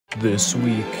This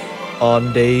week,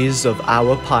 on Days of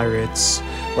Our Pirates,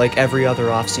 like every other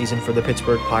offseason for the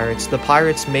Pittsburgh Pirates, the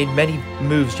Pirates made many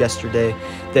moves yesterday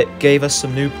that gave us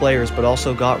some new players but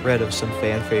also got rid of some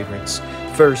fan favorites.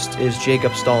 First is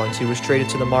Jacob Stallings, who was traded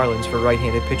to the Marlins for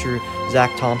right-handed pitcher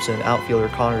Zach Thompson, outfielder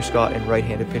Connor Scott, and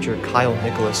right-handed pitcher Kyle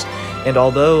Nicholas. And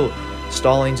although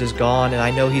Stallings is gone, and I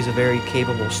know he's a very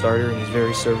capable starter and he's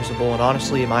very serviceable, and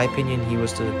honestly, in my opinion, he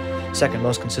was the second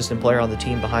most consistent player on the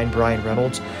team behind Bryan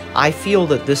Reynolds. I feel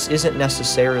that this isn't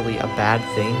necessarily a bad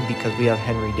thing because we have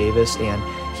Henry Davis and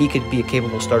he could be a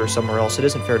capable starter somewhere else. It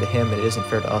isn't fair to him, and it isn't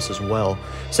fair to us as well.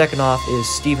 Second off is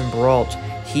Steven Brault.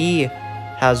 He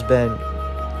has been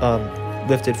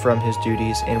lifted from his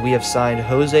duties, and we have signed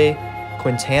Jose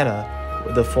Quintana,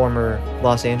 the former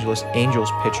Los Angeles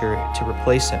Angels pitcher, to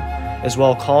replace him. As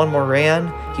well, Colin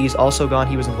Moran, he's also gone.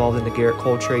 He was involved in the Garrett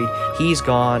Cole trade. He's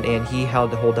gone, and he had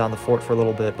to hold down the fort for a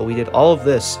little bit. But we did all of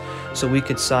this so we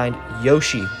could sign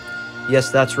Yoshi.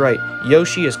 Yes, that's right.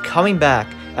 Yoshi is coming back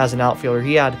as an outfielder.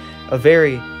 He had a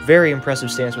very, very impressive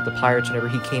stance with the Pirates whenever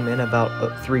he came in about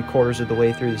 3/4 of the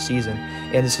way through the season.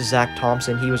 And this is Zach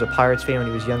Thompson. He was a Pirates fan when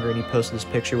he was younger, and he posted this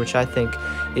picture, which I think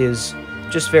is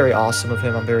just very awesome of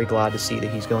him. I'm very glad to see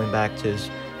that he's going back to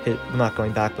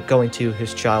going to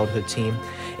his childhood team.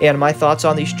 And my thoughts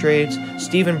on these trades: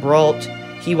 Steven Brault,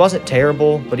 he wasn't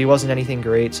terrible, but he wasn't anything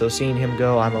great, so seeing him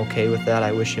go, I'm okay with that.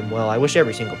 I wish him well. I wish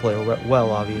every single player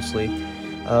well, obviously.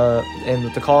 And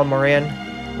with the Colin Moran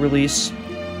release,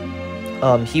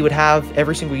 he would have,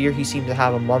 every single year, he seemed to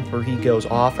have a month where he goes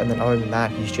off, and then other than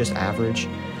that, he's just average.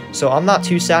 So I'm not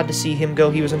too sad to see him go.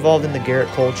 He was involved in the Garrett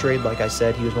Cole trade. Like I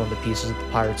said, he was one of the pieces that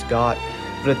the Pirates got.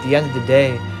 But at the end of the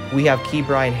day, we have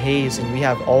Ke'Bryan Hayes, and we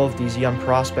have all of these young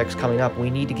prospects coming up. We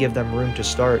need to give them room to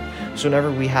start. So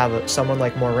whenever we have someone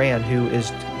like Moran, who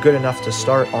is good enough to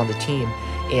start on the team,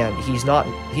 and he's not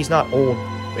old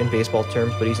in baseball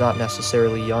terms, but he's not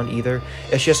necessarily young either.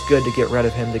 It's just good to get rid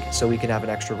of him so we can have an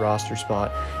extra roster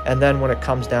spot. And then when it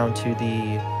comes down to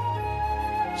the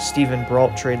Steven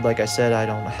Brault trade, like I said, I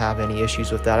don't have any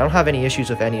issues with that. I don't have any issues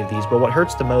with any of these, but what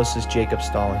hurts the most is Jacob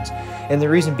Stallings. And the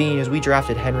reason being is we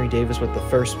drafted Henry Davis with the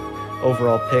first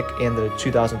overall pick in the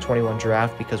 2021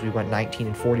 draft because we went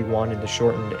 19-41 in the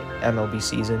shortened MLB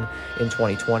season in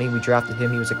 2020. We drafted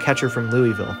him. He was a catcher from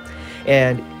Louisville.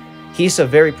 And he's a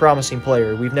very promising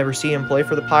player. We've never seen him play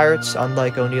for the Pirates,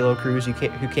 unlike Oneil Cruz, who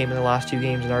came in the last 2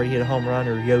 games and already hit a home run,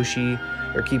 or Yoshi,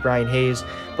 or Ke'Bryan Hayes,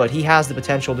 but he has the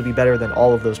potential to be better than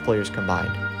all of those players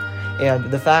combined. And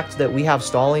the fact that we have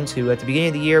Stallings, who at the beginning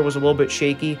of the year was a little bit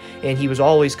shaky, and he was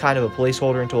always kind of a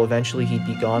placeholder until eventually he'd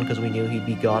be gone, because we knew he'd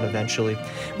be gone eventually.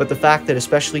 But the fact that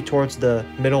especially towards the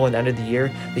middle and end of the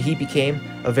year, that he became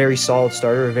a very solid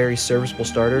starter, a very serviceable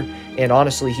starter, and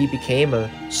honestly, he became a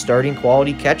starting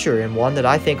quality catcher, and one that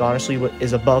I think honestly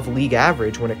is above league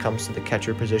average when it comes to the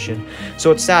catcher position.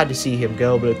 So it's sad to see him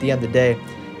go, but at the end of the day,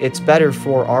 it's better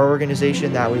for our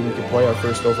organization. That way we can play our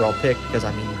first overall pick, because,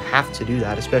 I mean, you have to do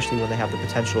that, especially when they have the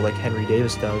potential like Henry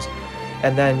Davis does.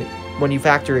 And then when you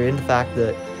factor in the fact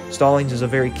that Stallings is a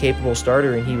very capable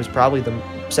starter, and he was probably the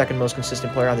second most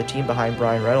consistent player on the team behind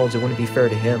Bryan Reynolds, it wouldn't be fair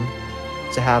to him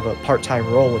to have a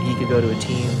part-time role when he could go to a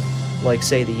team like,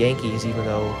 say, the Yankees, even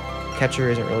though catcher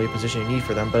isn't really a position of need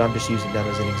for them, but I'm just using them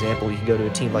as an example. He can go to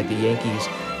a team like the Yankees,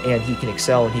 and he can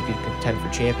excel, and he can contend for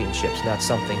championships, and that's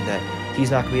something that he's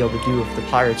not going to be able to do with the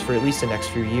Pirates for at least the next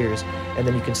few years. And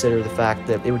then you consider the fact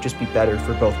that it would just be better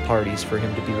for both parties for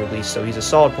him to be released. So he's a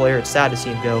solid player. It's sad to see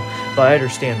him go, but I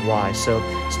understand why. So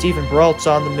Steven Brault's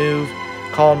on the move,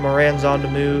 Colin Moran's on the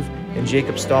move, and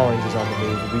Jacob Stallings is on the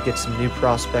move. We get some new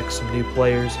prospects, some new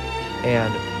players,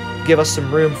 and give us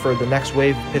some room for the next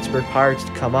wave of Pittsburgh Pirates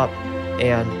to come up.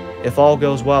 And if all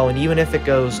goes well, and even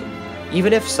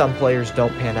if some players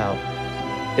don't pan out,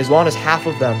 as long as half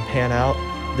of them pan out,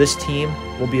 this team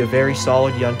will be a very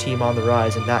solid young team on the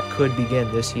rise, and that could begin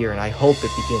this year, and I hope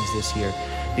it begins this year,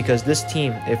 because this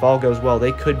team, if all goes well,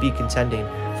 they could be contending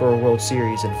for a World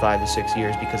Series in 5 to 6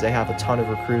 years, because they have a ton of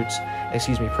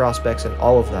prospects, and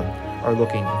all of them are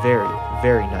looking very,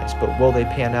 very nice. But will they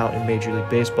pan out in Major League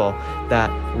Baseball?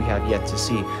 That we have yet to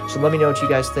see. So let me know what you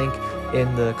guys think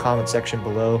in the comment section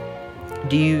below.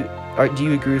 Do you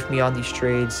agree with me on these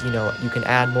trades? You know, you can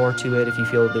add more to it if you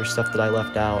feel that there's stuff that I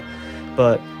left out.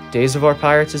 But Days of Our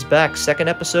Pirates is back. Second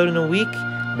episode in a week.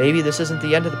 Maybe this isn't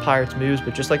the end of the Pirates moves,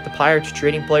 but just like the Pirates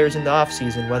trading players in the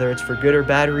offseason, whether it's for good or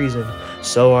bad reason,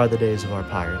 so are the Days of Our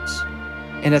Pirates.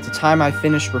 And at the time I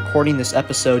finished recording this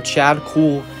episode, Chad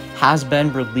Kuhl has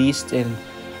been released and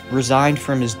resigned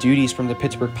from his duties from the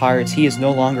Pittsburgh Pirates. He is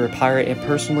no longer a Pirate, and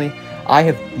personally, I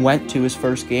have went to his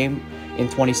first game in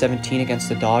 2017 against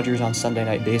the Dodgers on Sunday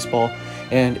Night Baseball,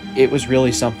 and it was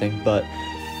really something. But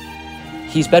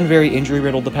he's been very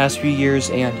injury-riddled the past few years,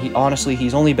 and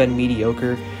he's only been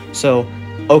mediocre. So,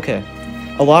 okay,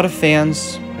 a lot of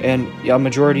fans, and a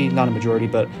majority, not a majority,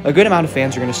 but a good amount of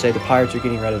fans are going to say the Pirates are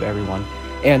getting rid of everyone,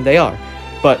 and they are.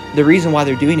 But the reason why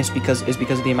they're doing this is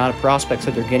because of the amount of prospects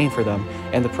that they're getting for them,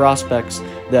 and the prospects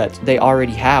that they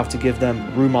already have to give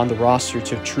them room on the roster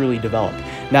to truly develop.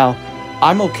 Now,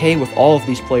 I'm okay with all of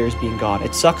these players being gone.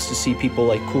 It sucks to see people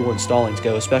like Kuhl and Stallings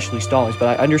go, especially Stallings,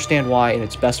 but I understand why, and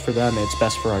it's best for them, and it's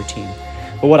best for our team.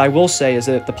 But what I will say is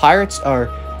that if the Pirates are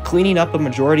cleaning up a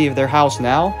majority of their house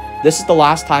now, this is the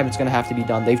last time it's going to have to be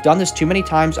done. They've done this too many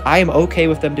times. I am okay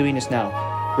with them doing this now,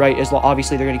 right?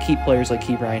 Obviously, they're going to keep players like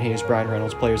Ke'Bryan Hayes, Brian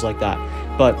Reynolds, players like that.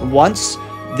 But once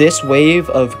this wave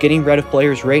of getting rid of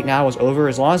players right now is over,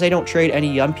 as long as they don't trade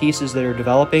any young pieces that are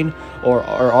developing or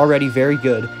are already very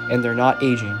good and they're not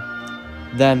aging,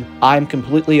 then I'm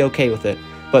completely okay with it.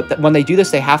 But when they do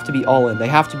this, they have to be all in. They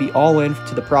have to be all in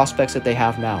to the prospects that they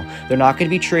have now. They're not going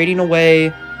to be trading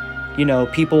away,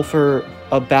 people for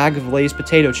a bag of Lay's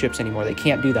potato chips anymore. They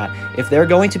can't do that. If they're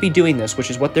going to be doing this, which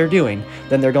is what they're doing,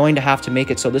 then they're going to have to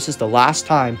make it so this is the last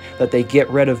time that they get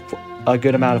rid of a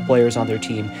good amount of players on their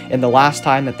team, and the last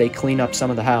time that they clean up some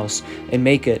of the house and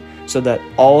make it so that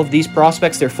all of these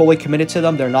prospects, they're fully committed to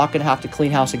them. They're not going to have to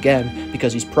clean house again,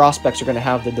 because these prospects are going to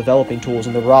have the developing tools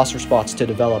and the roster spots to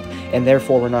develop, and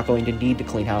therefore we're not going to need to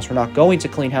clean house. We're not going to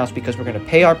clean house because we're going to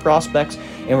pay our prospects,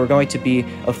 and we're going to be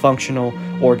a functional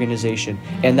organization.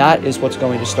 And that is what's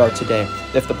going to start today.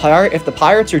 If the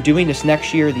Pirates are doing this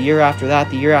next year, the year after that,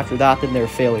 then they're a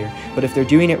failure. But if they're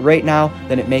doing it right now,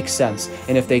 then it makes sense.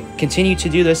 And if they continue to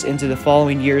do this into the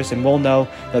following years, then we'll know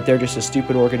that they're just a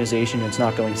stupid organization and it's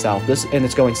not going south.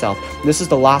 It's going south. This is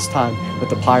the last time that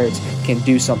the Pirates can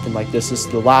do something like this. This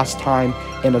is the last time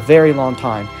in a very long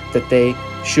time that they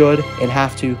should and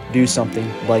have to do something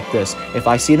like this. If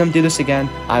I see them do this again,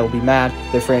 I will be mad.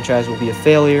 Their franchise will be a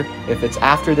failure. If it's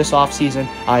after this offseason,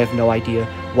 I have no idea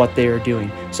what they are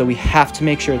doing. So we have to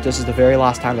make sure that this is the very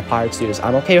last time the Pirates do this.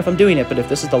 I'm okay if I'm doing it, but if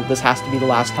this has to be the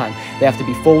last time. They have to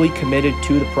be fully committed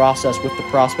to the process with the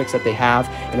prospects that they have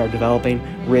and are developing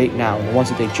right now, and the ones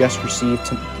that they just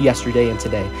received yesterday and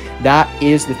today. That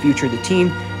is the future of the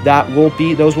team.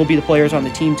 Those will be the players on the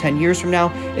team 10 years from now,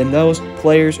 and those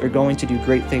players are going to do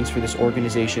great things for this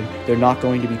organization. They're not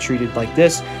going to be treated like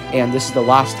this, and this is the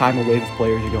last time a wave of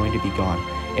players are going to be gone.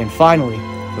 And finally,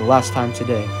 for the last time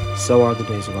today, so are the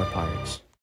days of our Pirates.